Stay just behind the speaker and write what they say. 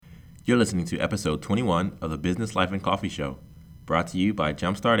You're listening to episode 21 of the Business Life and Coffee Show, brought to you by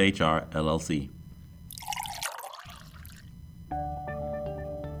Jumpstart HR, LLC.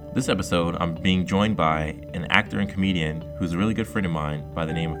 This episode, I'm being joined by an actor and comedian who's a really good friend of mine by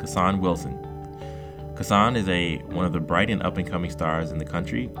the name of Kasan Wilson. Kasan is one of the bright and up-and-coming stars in the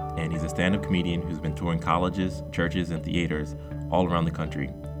country, and he's a stand-up comedian who's been touring colleges, churches, and theaters all around the country,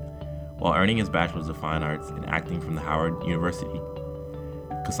 while earning his Bachelor's of Fine Arts in acting from the Howard University.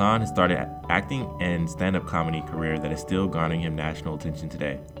 Kasan has started acting and stand-up comedy career that is still garnering him national attention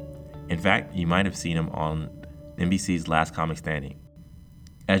today. In fact, you might have seen him on NBC's Last Comic Standing.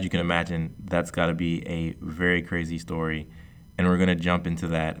 As you can imagine, that's got to be a very crazy story, and we're going to jump into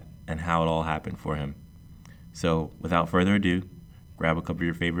that and how it all happened for him. So, without further ado, grab a cup of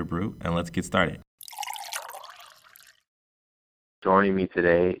your favorite brew, and let's get started. Joining me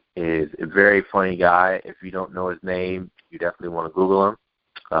today is a very funny guy. If you don't know his name, you definitely want to Google him.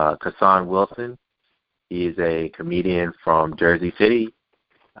 Kasan Wilson. He is a comedian from Jersey City,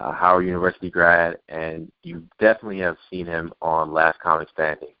 Howard University grad, and you definitely have seen him on Last Comic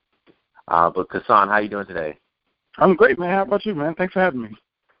Standing. But Kasan, how you doing today? I'm great, man. How about you, man? Thanks for having me.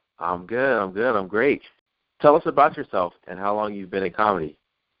 I'm good. I'm great. Tell us about yourself and how long you've been in comedy.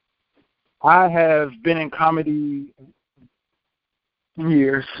 I have been in comedy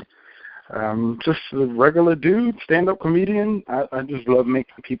years. Just a regular dude, stand-up comedian. I just love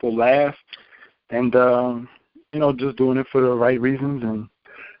making people laugh and, just doing it for the right reasons and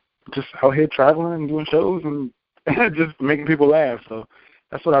just out here traveling and doing shows and just making people laugh. So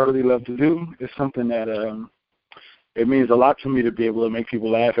that's what I really love to do. It's something that it means a lot to me to be able to make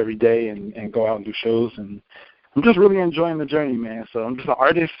people laugh every day and go out and do shows. And I'm just really enjoying the journey, man. So I'm just an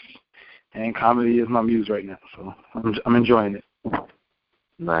artist, and comedy is my muse right now. So I'm enjoying it.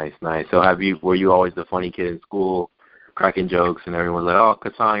 Nice. So were you always the funny kid in school, cracking jokes, and everyone's like, "Oh,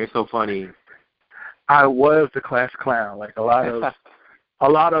 Kasan, you're so funny"? I was the class clown. Like a lot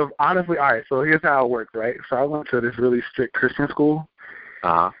of honestly. All right, so here's how it worked, right? So I went to this really strict Christian school,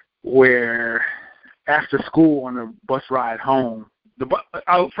 where after school on the bus ride home,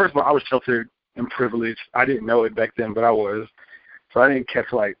 first of all, I was sheltered and privileged. I didn't know it back then, but I was. So I didn't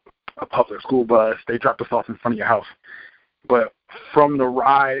catch like a public school bus. They dropped us off in front of your house. But from the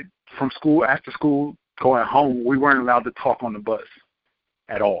ride from school, after school, going home, we weren't allowed to talk on the bus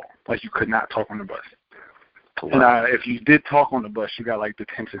at all. Like, you could not talk on the bus. Wow. And if you did talk on the bus, you got, like,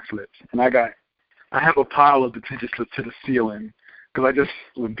 detention slips. And I have a pile of detention slips to the ceiling because I just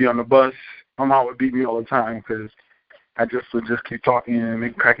would be on the bus. My mom would beat me all the time because I would keep talking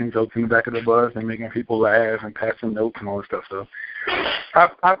and cracking jokes in the back of the bus and making people laugh and passing notes and all this stuff. So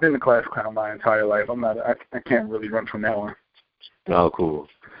I've been the class clown my entire life. I can't really run from that one. Oh, cool.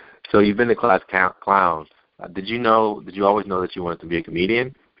 So you've been the class clown. Did you always know that you wanted to be a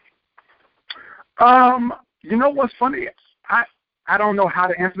comedian? You know what's funny? I don't know how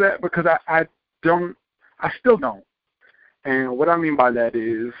to answer that because I still don't. And what I mean by that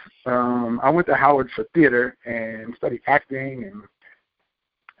is I went to Howard for theater and studied acting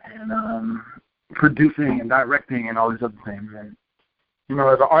and producing and directing and all these other things. And,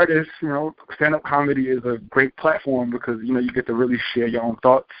 as an artist, stand-up comedy is a great platform because, you get to really share your own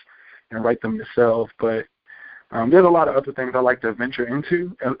thoughts and write them yourself. But there's a lot of other things I like to venture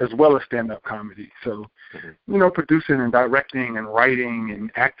into as well as stand-up comedy. So, producing and directing and writing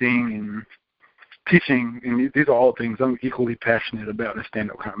and acting and teaching, and these are all things I'm equally passionate about in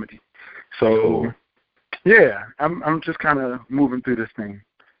stand-up comedy. So, yeah, I'm just kind of moving through this thing.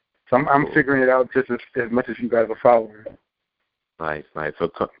 So I'm figuring it out just as much as you guys are following. Nice. So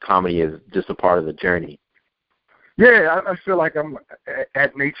comedy is just a part of the journey. Yeah, I feel like I'm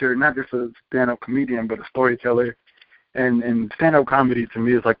at nature, not just a stand-up comedian, but a storyteller. And stand-up comedy to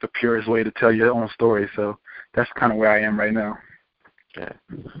me is like the purest way to tell your own story. So that's kind of where I am right now. Yeah.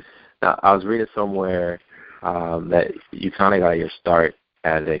 Now, I was reading somewhere that you kind of got your start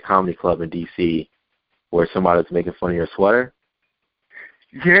at a comedy club in D.C. where somebody was making fun of your sweater.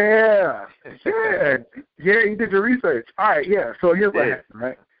 Yeah, you did your research. All right, yeah, so here's what happened,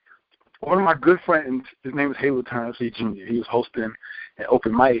 right? One of my good friends, his name is Haywood Turnsley Jr., he was hosting an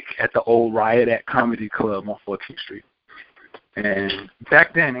open mic at the old Riot Act Comedy Club on 14th Street. And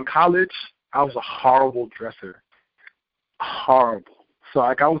back then in college, I was a horrible dresser. Horrible. So,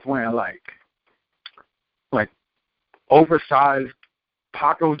 like, I was wearing, like oversized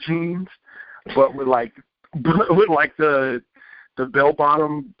Paco jeans, but with the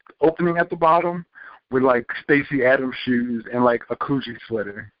bell-bottom opening at the bottom with, like, Stacey Adams shoes and, like, a Coogee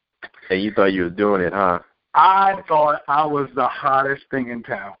sweater. And you thought you were doing it, huh? I thought I was the hottest thing in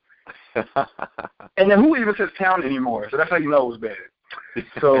town. And then who even says town anymore? So that's how you know it was bad.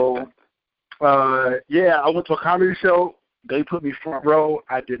 So I went to a comedy show. They put me front row.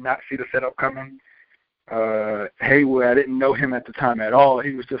 I did not see the setup coming. Haywood, I didn't know him at the time at all.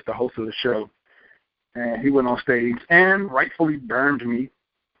 He was just the host of the show. And he went on stage and rightfully burned me.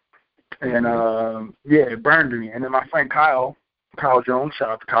 And, it burned me. And then my friend Kyle Jones, shout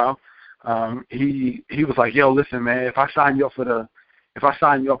out to Kyle, he was like, yo, listen, man, if I sign you up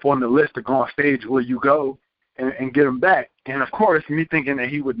on the list to go on stage, will you go and get him back? And, of course, me thinking that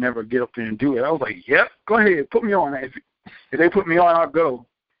he would never get up there and do it, I was like, yep, go ahead, put me on. If they put me on, I'll go.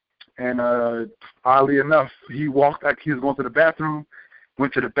 And oddly enough, he walked like he was going to the bathroom,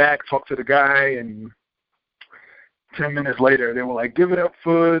 went to the back, talked to the guy, and 10 minutes later, they were like, give it up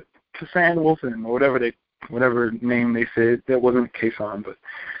for Kasan Wilson, or whatever name they said. That wasn't Kasan, but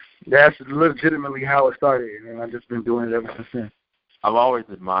that's legitimately how it started, and I've just been doing it ever since then. I've always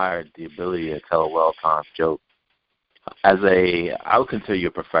admired the ability to tell a well-timed joke. I would consider you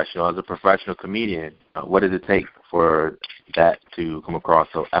a professional. As a professional comedian, what does it take for that to come across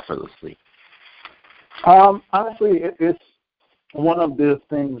so effortlessly? Honestly, it's one of the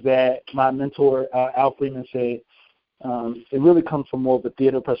things that my mentor, Al Freeman, said. It really comes from more of a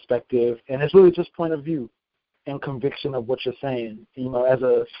theater perspective, and it's really just point of view and conviction of what you're saying. You know,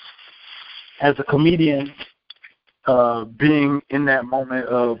 as a comedian, being in that moment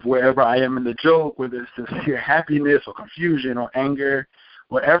of wherever I am in the joke, whether it's sincere happiness or confusion or anger,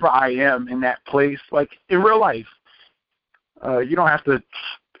 wherever I am in that place, like in real life, you don't have to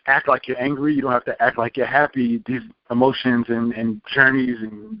act like you're angry. You don't have to act like you're happy. These emotions and journeys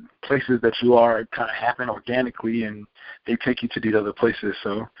and places that you are kind of happen organically, and they take you to these other places.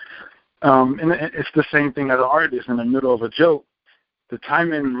 So, and it's the same thing as an artist in the middle of a joke. The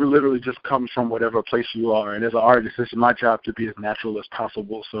timing literally just comes from whatever place you are. And as an artist, it's my job to be as natural as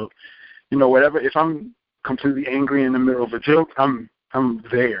possible. So, you know, if I'm completely angry in the middle of a joke, I'm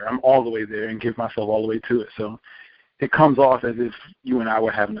there. I'm all the way there and give myself all the way to it. So it comes off as if you and I were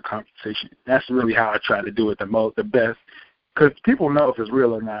having a conversation. That's really how I try to do it the best, because people know if it's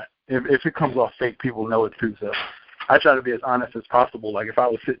real or not. If it comes off fake, people know it too. So I try to be as honest as possible. Like if I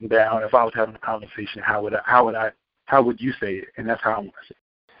was sitting down, if I was having a conversation, how would you say it? And that's how I want to say it.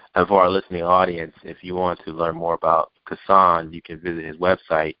 And for our listening audience, if you want to learn more about Kasan, you can visit his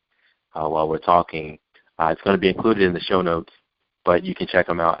website while we're talking. It's going to be included in the show notes, but you can check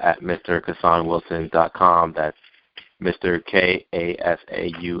him out at MrKasanWilson.com. That's Mr.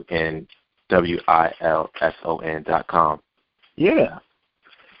 KASAUNWILSON.com. Yeah,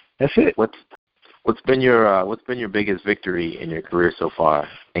 that's it. What's been your biggest victory in your career so far?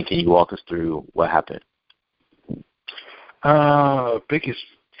 And can you walk us through what happened? Biggest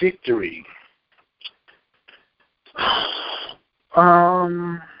victory.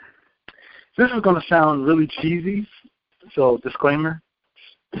 This is going to sound really cheesy, so disclaimer,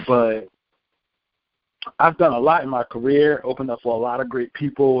 but I've done a lot in my career, opened up for a lot of great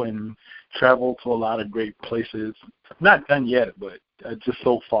people, and traveled to a lot of great places. Not done yet, but just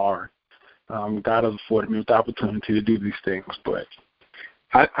so far. God has afforded me the opportunity to do these things, but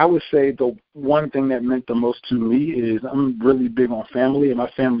I would say the one thing that meant the most to me is I'm really big on family, and my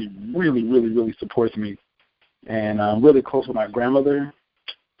family really, really, really supports me. And I'm really close with my grandmother.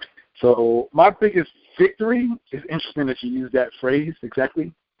 So my biggest victory, is interesting that you use that phrase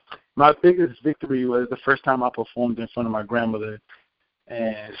exactly. My biggest victory was the first time I performed in front of my grandmother.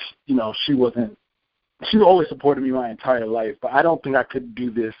 And, you know, she always supported me my entire life, but I don't think I could do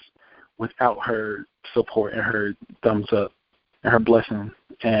this without her support and her thumbs up and her blessing.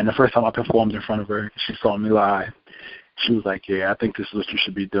 And the first time I performed in front of her, she saw me live. She was like, yeah, I think this is what you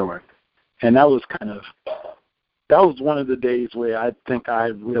should be doing. And that was one of the days where I think I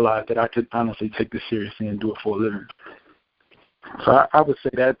realized that I could honestly take this seriously and do it for a living. So I would say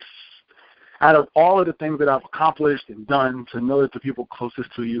that's, out of all of the things that I've accomplished and done, to know that the people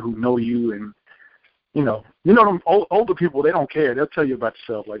closest to you who know you, and you know them older people, they don't care. They'll tell you about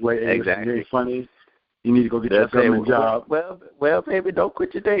yourself. Like, wait, hey, exactly. You're funny. You need to go get your government job. Well, baby, don't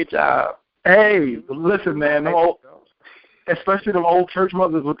quit your day job. Hey, listen, man. Especially them old church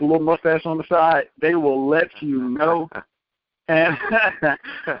mothers with the little mustache on the side, they will let you know. And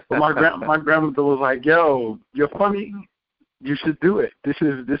my grandmother was like, "Yo, you're funny. You should do it. This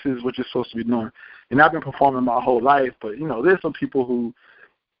is what you're supposed to be doing." And I've been performing my whole life, but you know, there's some people who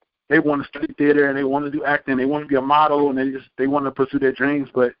they want to study theater and they want to do acting, they want to be a model, and they want to pursue their dreams,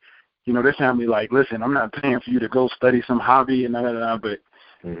 but you know, their family like, listen, I'm not paying for you to go study some hobby and but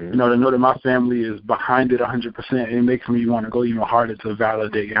you know, to know that my family is behind it 100%, it makes me want to go even harder to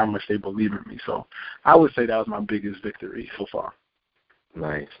validate how much they believe in me. So I would say that was my biggest victory so far.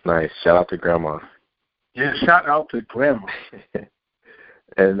 Nice. Shout out to Grandma. Yeah, shout out to Grandma.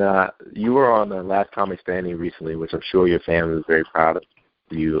 And you were on the Last Comic Standing recently, which I'm sure your family was very proud of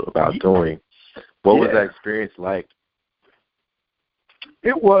you about doing. What was that experience like?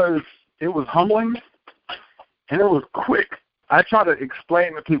 It was humbling, and it was quick. I try to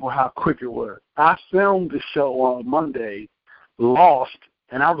explain to people how quick it was. I filmed the show on Monday, lost,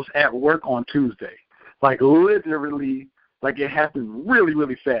 and I was at work on Tuesday. Like, literally, like, it happened really,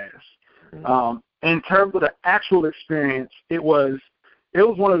 really fast. Mm-hmm. In terms of the actual experience, it was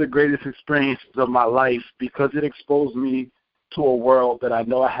one of the greatest experiences of my life because it exposed me to a world that I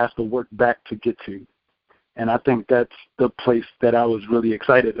know I have to work back to get to. And I think that's the place that I was really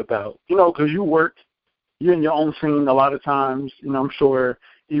excited about. You know, because you're in your own scene a lot of times. You know, I'm sure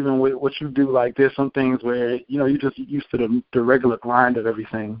even with what you do, like, there's some things where, you know, you're just used to the regular grind of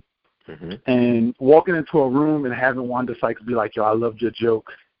everything. Mm-hmm. And walking into a room and having Wanda Sykes be like, yo, I loved your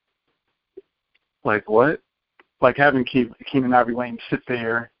joke. Like, what? Like having Keenen Ivory Wayans sit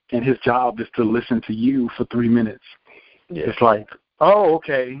there and his job is to listen to you for 3 minutes. Yeah. It's like, oh,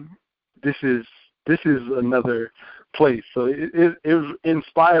 okay, this is another place. So it was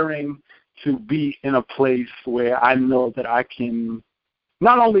inspiring to be in a place where I know that I can,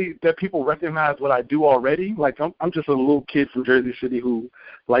 not only that people recognize what I do already, like I'm just a little kid from Jersey City who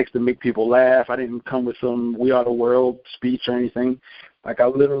likes to make people laugh. I didn't come with some We Are the World speech or anything. Like, I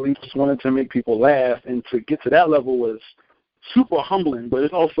literally just wanted to make people laugh, and to get to that level was super humbling, but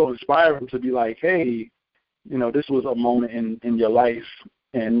it's also inspiring to be like, hey, you know, this was a moment in your life,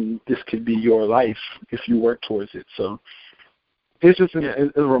 and this could be your life if you work towards it. So it's just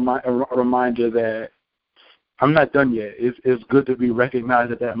a reminder that I'm not done yet. It's good to be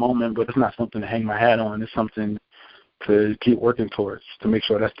recognized at that moment, but it's not something to hang my hat on. It's something to keep working towards, to make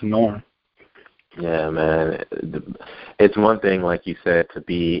sure that's the norm. Yeah, man. It's one thing, like you said, to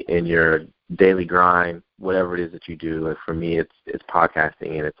be in your daily grind, whatever it is that you do. And for me, it's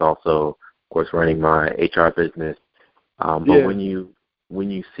podcasting, and it's also, of course, running my HR business. But when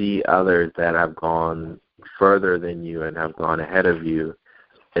you see others that have gone further than you and have gone ahead of you,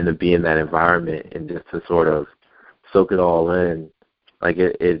 and to be in that environment and just to sort of soak it all in, like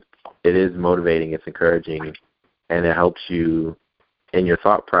it is motivating. It's encouraging, and it helps you in your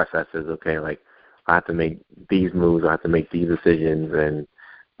thought processes. Okay, like, I have to make these moves, I have to make these decisions, and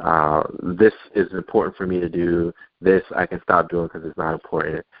this is important for me to do. This I can stop doing because it's not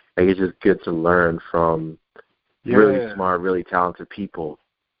important. Like, it's just good to learn from really smart, really talented people.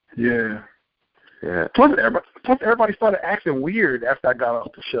 Yeah. Yeah. Plus everybody started acting weird after I got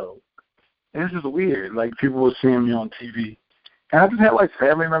off the show. And it's just weird. Like, people were seeing me on TV. And I just had, like,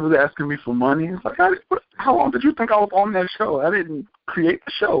 family members asking me for money. It's like, how long did you think I was on that show? I didn't create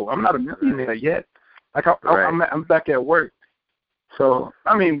the show. I'm not a millionaire yet. Like, I'm back at work. So,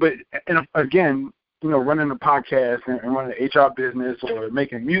 I mean, but, and again, you know, running a podcast and running an HR business or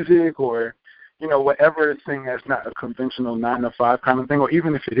making music or, you know, whatever thing that's not a conventional 9-to-5 kind of thing, or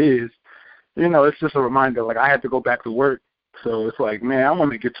even if it is, you know, it's just a reminder. Like, I had to go back to work. So it's like, man, I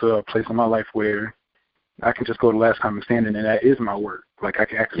want to get to a place in my life where I can just go to Last Comic Standing, and that is my work. Like, I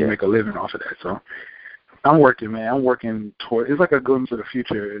can actually make a living off of that. So I'm working, man. I'm working toward. It's like a glimpse of the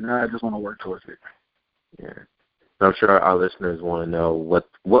future, and I just want to work towards it. Yeah. I'm sure our listeners want to know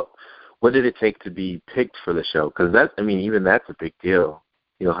what did it take to be picked for the show? Because even that's a big deal.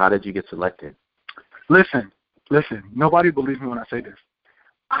 You know, how did you get selected? Listen. Nobody believes me when I say this.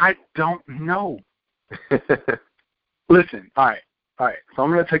 I don't know. Listen. All right. So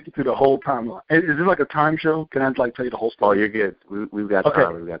I'm going to take you through the whole timeline. Is this like a time show? Can I like tell you the whole story? Oh, you're good. We've got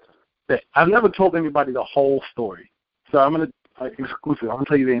time. We've got time. I've never told anybody the whole story, so I'm going to exclusive. I'm going to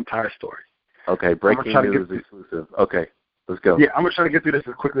tell you the entire story. Okay, breaking news exclusive. Okay, let's go. Yeah, I'm going to try to get through this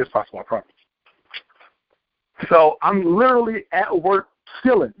as quickly as possible, I promise. So I'm literally at work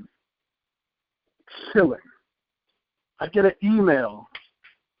chilling. I get an email.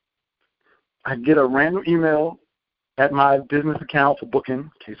 I get a random email at my business account for booking,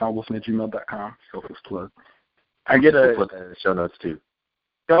 KasonWilson@gmail.com, self-less plug. I get a... Put that in the show notes, too.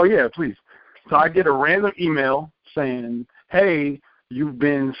 Oh, yeah, please. So I get a random email saying, hey, you've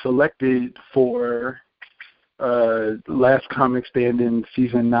been selected for Last Comic Standing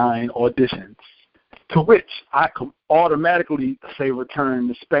Season 9 auditions, to which I automatically say return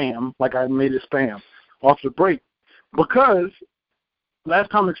to spam, like I made it spam, off the break, because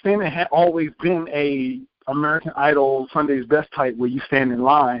Last Comic Standing had always been a American Idol Sunday's Best type where you stand in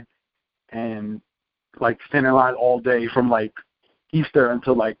line and, like, stand in line all day from, like, Easter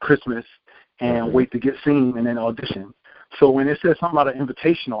until, like, Christmas and wait to get seen and then audition. So when it said something about an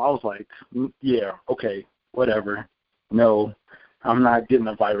invitational, I was like, yeah, okay, whatever. No, I'm not getting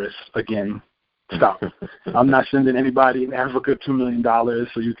a virus again. Stop. I'm not sending anybody in Africa $2 million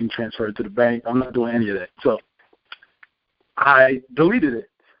so you can transfer it to the bank. I'm not doing any of that. So I deleted it.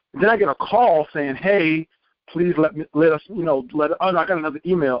 Then I get a call saying, hey, please I got another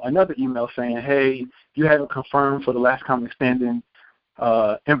email saying, hey, you haven't confirmed for the Last Comic Standing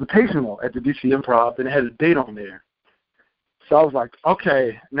invitational at the DC Improv, and it had a date on there. So I was like,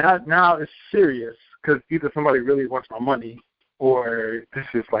 okay, now it's serious, because either somebody really wants my money or this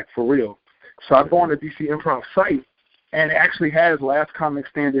is like for real. So I go on the DC Improv site, and it actually has Last Comic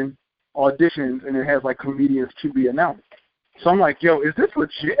Standing auditions, and it has like comedians to be announced. So I'm like, yo, is this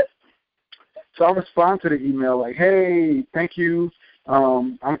legit? So I respond to the email like, hey, thank you.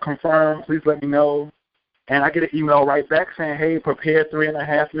 I'm confirmed. Please let me know. And I get an email right back saying, hey, prepare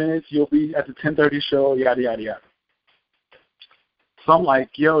 3.5 minutes. You'll be at the 10:30 show, yada, yada, yada. So I'm like,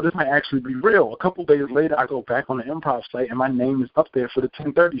 yo, this might actually be real. A couple days later, I go back on the Improv site, and my name is up there for the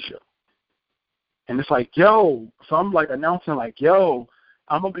 10:30 show. And it's like, yo. So I'm like announcing like, yo,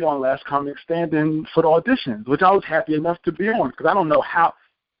 I'm going to be on Last Comic Standing for the auditions, which I was happy enough to be on, because I don't know how.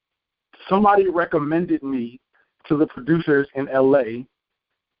 Somebody recommended me to the producers in L.A.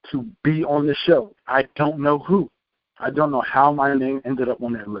 to be on the show. I don't know who. I don't know how my name ended up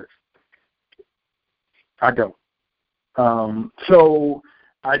on that list. I don't. So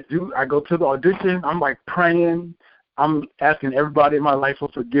I go to the audition. I'm like praying. I'm asking everybody in my life for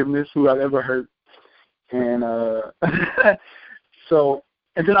forgiveness who I've ever hurt. And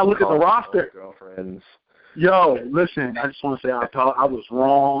and then I look at the roster. Girlfriends. Yo, listen, I just want to say I was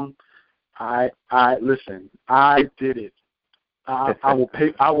wrong. Listen, I did it. I will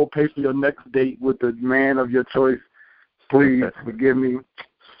pay for your next date with the man of your choice. Please forgive me.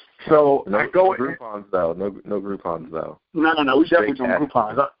 So no, I go. No Groupons though. No Groupons though. No. We definitely doing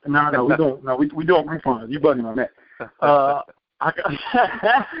Groupons. No, we don't. No, we doing Groupons. You bugging on that.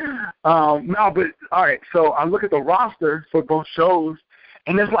 No, but all right. So I look at the roster for both shows,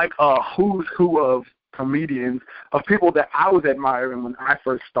 and there's like a who's who of comedians, of people that I was admiring when I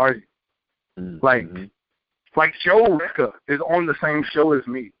first started. Mm-hmm. Like Joe Rekka is on the same show as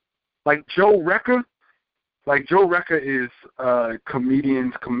me. Like Joe Rekka is a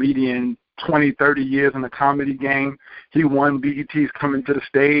comedian, 20, 30 years in the comedy game. He won BET's Coming to the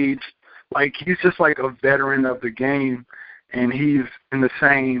Stage. Like, he's just like a veteran of the game, and he's in the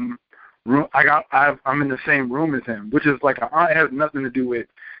same room. I'm in the same room as him, which is like, it has nothing to do with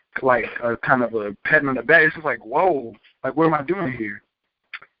like a kind of a pat on the back. It's just like, whoa, like, what am I doing here?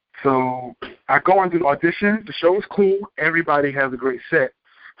 So I go and do the audition. The show is cool. Everybody has a great set.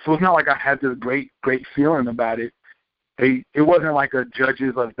 So it's not like I had this great feeling about it. It wasn't like a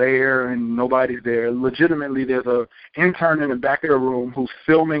judges are there and nobody's there. Legitimately, there's an intern in the back of the room who's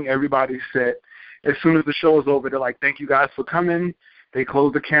filming everybody's set. As soon as the show is over, they're like, thank you guys for coming. They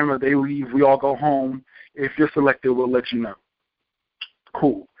close the camera. They leave. We all go home. If you're selected, we'll let you know.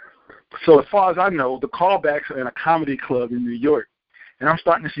 Cool. So as far as I know, the callbacks are in a comedy club in New York. And I'm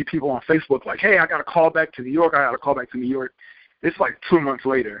starting to see people on Facebook like, hey, I got a call back to New York. It's like 2 months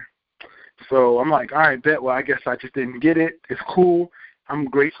later. So I'm like, all right, bet. Well, I guess I just didn't get it. It's cool. I'm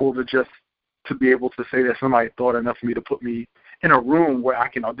grateful to be able to say that somebody thought enough of me to put me in a room where I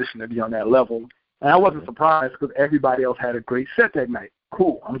can audition to be on that level. And I wasn't surprised because everybody else had a great set that night.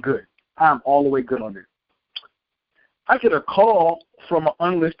 Cool. I'm good. I'm all the way good on it. I get a call from an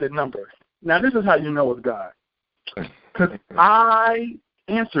unlisted number. Now, this is how you know it's God. Because I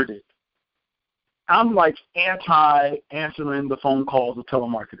answered it. I'm like anti-answering the phone calls of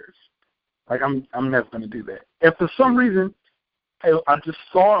telemarketers. Like, I'm never going to do that. If for some reason I just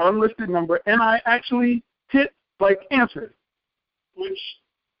saw an unlisted number and I actually hit, like, answer, which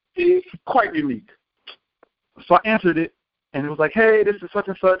is quite unique. So I answered it, and it was like, hey, this is such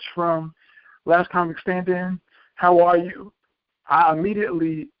and such from Last Comic Standing. How are you? I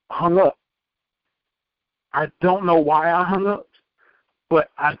immediately hung up. I don't know why I hung up, but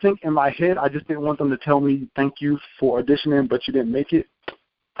I think in my head I just didn't want them to tell me thank you for auditioning, but you didn't make it.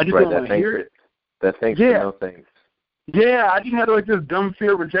 I just didn't want to hear it. That thanks for no thanks. Yeah, I just had like this dumb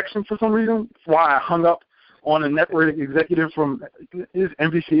fear of rejection for some reason. That's why I hung up on a network executive from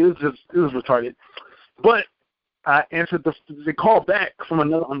NBC. It was retarded. But I answered the call back from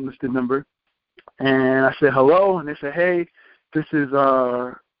another unlisted number, and I said hello, and they said, hey, this is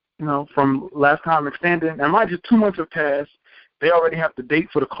from Last Comic Standing. And mind you, 2 months have passed. They already have the date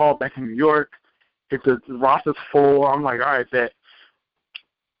for the call back in New York. If the roster's full, I'm like, all right, that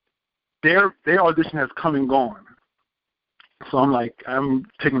their audition has come and gone. So I'm like, I'm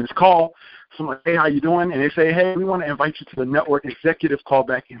taking this call. So I'm like, hey, how you doing? And they say, hey, we want to invite you to the network executive call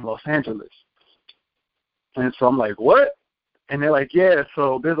back in Los Angeles. And so I'm like, what? And they're like, yeah,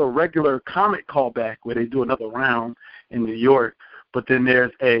 so there's a regular comic callback where they do another round in New York, but then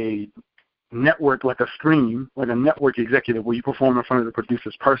there's a network, like a stream, like a network executive where you perform in front of the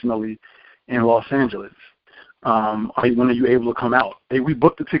producers personally in Los Angeles. When are you able to come out? We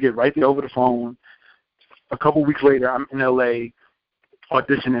booked the ticket right there over the phone. A couple weeks later, I'm in L.A.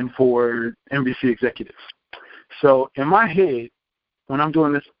 auditioning for NBC executives. So in my head, when I'm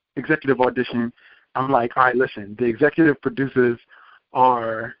doing this executive audition, I'm like, all right, listen, the executive producers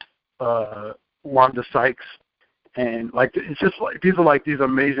are Wanda Sykes, and like it's just like these are like these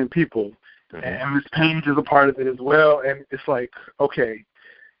amazing people. Mm-hmm. And Miss Page is a part of it as well. And it's like, okay,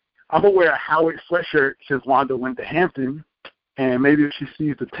 I'm gonna wear a Howard sweatshirt since Wanda went to Hampton, and maybe if she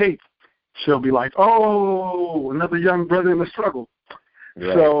sees the tape, she'll be like, oh, another young brother in the struggle.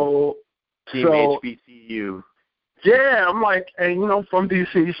 Right. So HBCU. Yeah, I'm like, and you know, from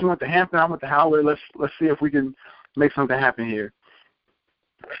DC, she went to Hampton, I went to Howard. Let's see if we can make something happen here.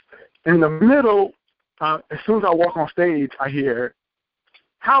 In the middle, as soon as I walk on stage, I hear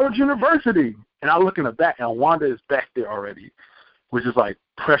Howard University, and I look in the back, and Wanda is back there already, which is like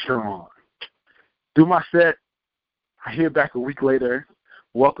pressure on. Do my set. I hear back a week later,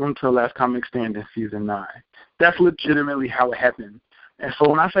 welcome to Last Comic Standing Season 9. That's legitimately how it happened. And so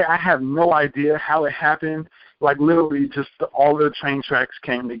when I say I have no idea how it happened, like literally just all the train tracks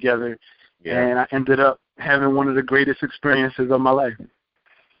came together, and I ended up having one of the greatest experiences of my life.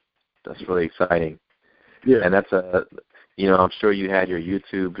 That's really exciting. Yeah. And that's I'm sure you had your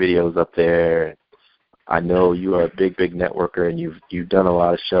YouTube videos up there. I know you are a big networker, and you've done a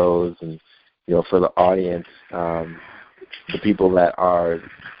lot of shows, and you know, for the audience, the people that are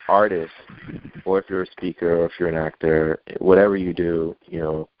artists, or if you're a speaker, or if you're an actor, whatever you do, you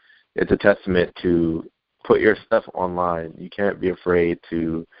know, it's a testament to put your stuff online. You can't be afraid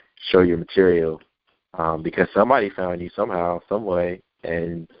to show your material, because somebody found you somehow, some way,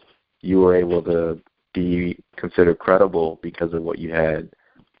 and you were able to be considered credible because of what you had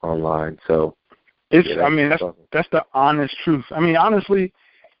online. So that's the honest truth. I mean, honestly,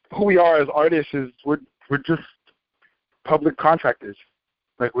 who we are as artists is we're just public contractors.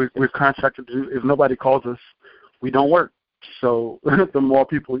 Like we're contracted to do. If nobody calls us, we don't work. So the more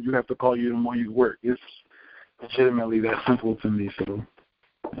people you have to call you, the more you work. It's legitimately that simple to me. So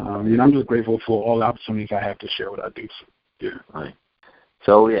I'm just grateful for all the opportunities I have to share what I do. So, yeah. Right.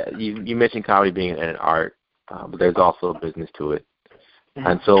 So yeah, you mentioned comedy being an art, but there's also a business to it. Mm-hmm.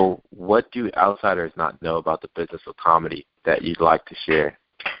 And so, what do outsiders not know about the business of comedy that you'd like to share?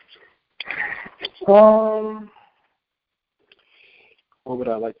 What would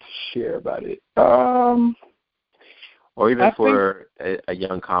I like to share about it? Or even for a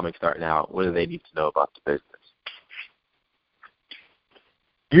young comic starting out, what do they need to know about the business?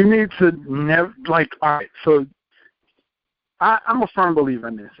 You need to never, all right, so I'm a firm believer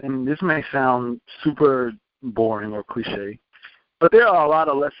in this, and this may sound super boring or cliche, but there are a lot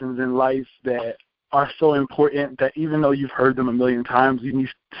of lessons in life that are so important that even though you've heard them a million times, you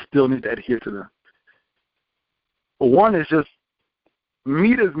still need to adhere to them. One is just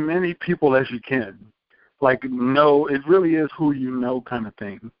meet as many people as you can. It really is who you know kind of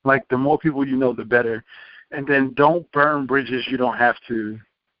thing. Like, the more people you know, the better. And then don't burn bridges you don't have to.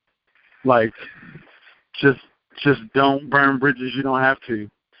 Just don't burn bridges you don't have to.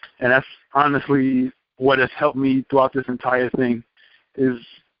 And that's honestly what has helped me throughout this entire thing, is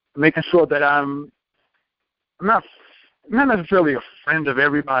making sure that I'm not necessarily a friend of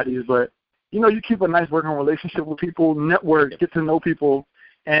everybody's, but, you keep a nice working relationship with people, network, get to know people,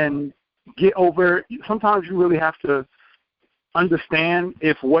 and get over. Sometimes you really have to understand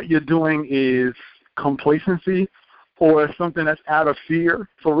if what you're doing is complacency or something that's out of fear,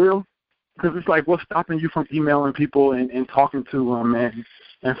 for real. Because it's like, what's stopping you from emailing people and talking to them and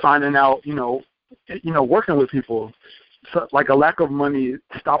finding out, working with people. So, like, a lack of money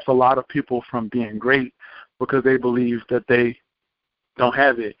stops a lot of people from being great because they believe that they don't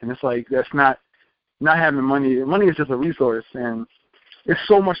have it. And it's like, that's not having money. Money is just a resource, and there's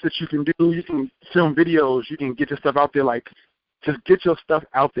so much that you can do. You can film videos. You can get your stuff out there. Like, just get your stuff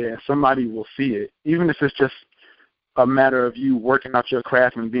out there, and somebody will see it, even if it's just a matter of you working out your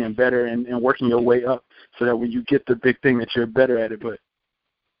craft and being better and working your way up so that when you get the big thing that you're better at it. But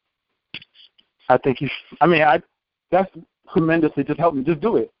I think that's tremendously just helped me. Just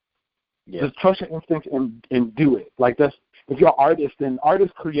do it. Yeah. Just trust your instincts and do it. Like, that's, if you're an artist, then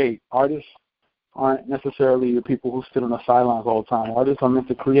artists create. Artists aren't necessarily the people who sit on the sidelines all the time. Artists are meant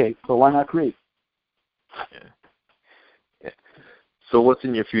to create, so why not create? Yeah. So what's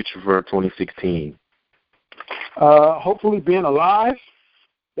in your future for 2016? Hopefully being alive.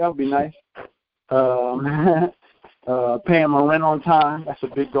 That would be nice. paying my rent on time. That's a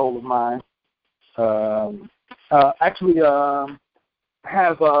big goal of mine.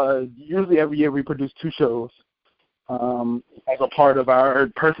 Usually every year we produce 2 shows. As a part of our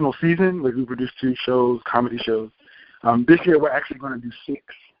personal season, we produce 2 shows, comedy shows. This year we're actually going to do 6.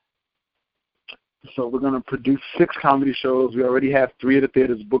 So we're going to produce 6 comedy shows. We already have 3 of the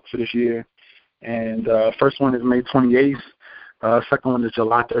theaters booked for this year. And first one is May 28th. Second one is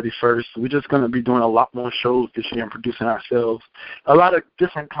July 31st. We're just going to be doing a lot more shows this year and producing ourselves. A lot of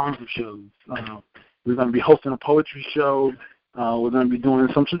different kinds of shows. We're going to be hosting a poetry show. We're going to be doing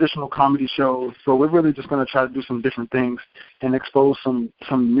some traditional comedy shows. So we're really just going to try to do some different things and expose some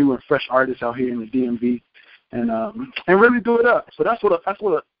new and fresh artists out here in the DMV and really do it up. So that's what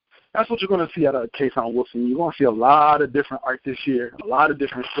you're going to see out of Kason Wilson. You're going to see a lot of different art this year, a lot of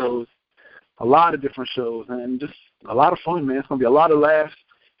different shows, and just a lot of fun, man. It's going to be a lot of laughs.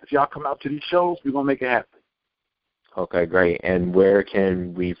 If y'all come out to these shows, we're going to make it happen. Okay, great. And where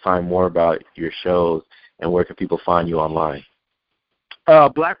can we find more about your shows, and where can people find you online?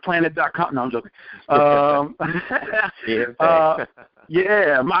 Blackplanet.com. No, I'm joking.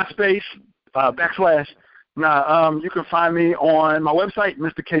 MySpace, / you can find me on my website,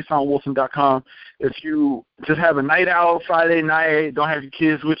 MrKasonWilson.com. If you just have a night out, Friday night, don't have your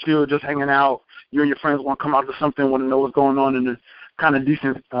kids with you, just hanging out, you and your friends want to come out to something, want to know what's going on in the kind of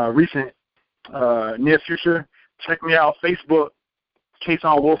decent, recent, near future, check me out, Facebook,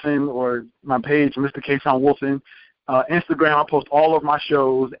 Kason Wilson, or my page, Mr. Kason Wilson. Instagram, I post all of my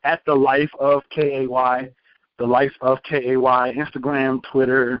shows at The Life of KAY, The Life of KAY, Instagram,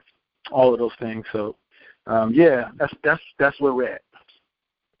 Twitter, all of those things. So, that's where we're at.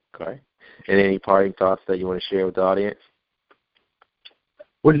 Okay. And any parting thoughts that you want to share with the audience?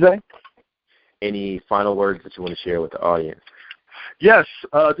 What did you say? Any final words that you want to share with the audience? Yes,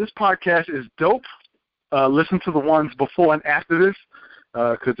 this podcast is dope. Listen to the ones before and after this,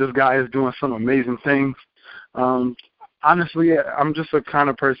 because this guy is doing some amazing things. Honestly, I'm just a kind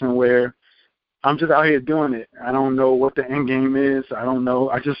of person where I'm just out here doing it. I don't know what the end game is. I don't know.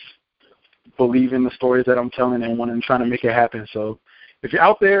 I just believe in the stories that I'm telling and trying to make it happen. So if you're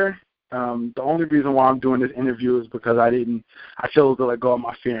out there, the only reason why I'm doing this interview is because I chose to let go of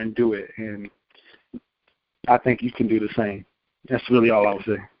my fear and do it. And I think you can do the same. That's really all I would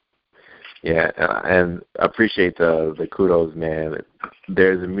say. Yeah, and I appreciate the kudos, man.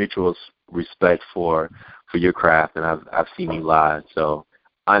 There's a mutual respect for your craft, and I've seen you live, so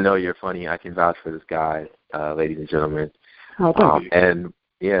I know you're funny. I can vouch for this guy, ladies and gentlemen. Oh, thank you. And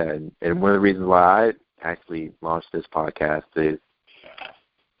yeah, and one of the reasons why I actually launched this podcast is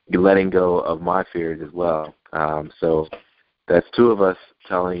letting go of my fears as well. So that's 2 of us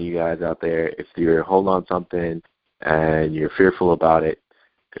telling you guys out there, if you're holding on something and you're fearful about it,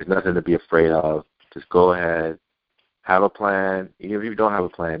 there's nothing to be afraid of. Just go ahead, have a plan. Even if you don't have a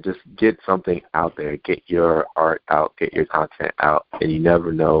plan, just get something out there. Get your art out. Get your content out. And you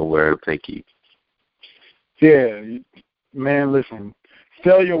never know where it'll take you. Yeah, man, listen.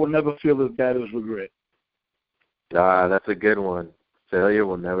 Failure will never feel as bad as regret. That's a good one. Failure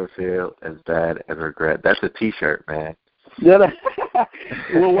will never feel as bad as regret. That's a T-shirt, man. Yeah,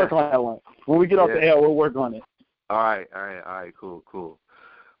 we'll work on that one. When we get off the air, we'll work on it. All right, cool.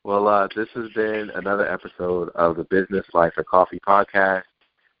 Well, this has been another episode of the Business, Life, and Coffee podcast.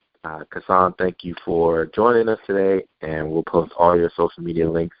 Kason, thank you for joining us today, and we'll post all your social media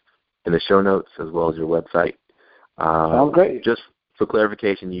links in the show notes as well as your website. Sounds great. Just for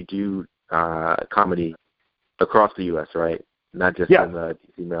clarification, you do comedy across the U.S., right? Not just in the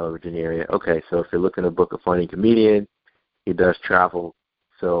D.C., Maryland, Virginia area. Okay, so if you're looking to book a funny comedian, he does travel,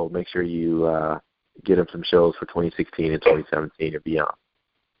 so make sure you get him some shows for 2016 and 2017 and beyond.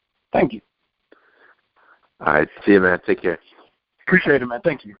 Thank you. All right. See you, man. Take care. Appreciate it, man.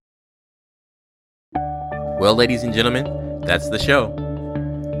 Thank you. Well, ladies and gentlemen, that's the show.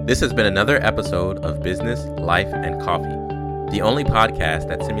 This has been another episode of Business, Life, and Coffee, the only podcast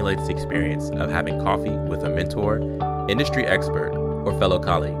that simulates the experience of having coffee with a mentor, industry expert, or fellow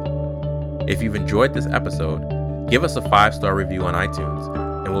colleague. If you've enjoyed this episode, give us a 5-star review on iTunes,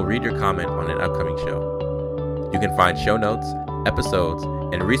 and we'll read your comment on an upcoming show. You can find show notes, episodes,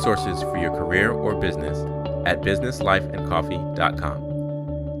 and resources for your career or business at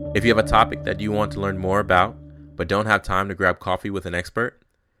businesslifeandcoffee.com. If you have a topic that you want to learn more about but don't have time to grab coffee with an expert,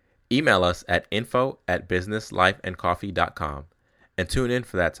 email us at info@businesslifeandcoffee.com and tune in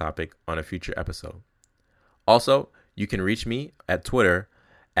for that topic on a future episode. Also, you can reach me at Twitter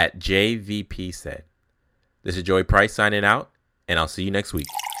at JVPsaid. This is Joey Price signing out, and I'll see you next week.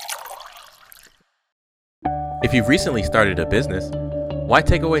 If you've recently started a business, why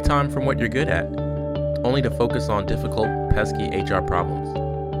take away time from what you're good at? only to focus on difficult, pesky HR problems.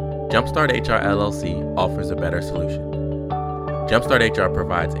 Jumpstart HR LLC offers a better solution. Jumpstart HR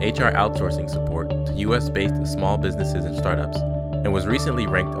provides HR outsourcing support to U.S.-based small businesses and startups, and was recently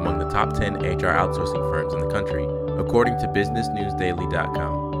ranked among the top 10 HR outsourcing firms in the country, according to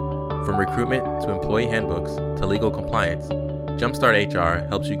BusinessNewsDaily.com. From recruitment to employee handbooks to legal compliance, Jumpstart HR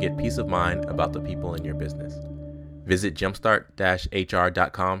helps you get peace of mind about the people in your business. Visit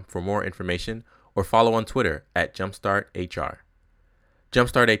jumpstart-hr.com for more information or follow on Twitter at jumpstarthr.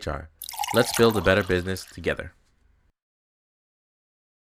 Jumpstart HR. Let's build a better business together.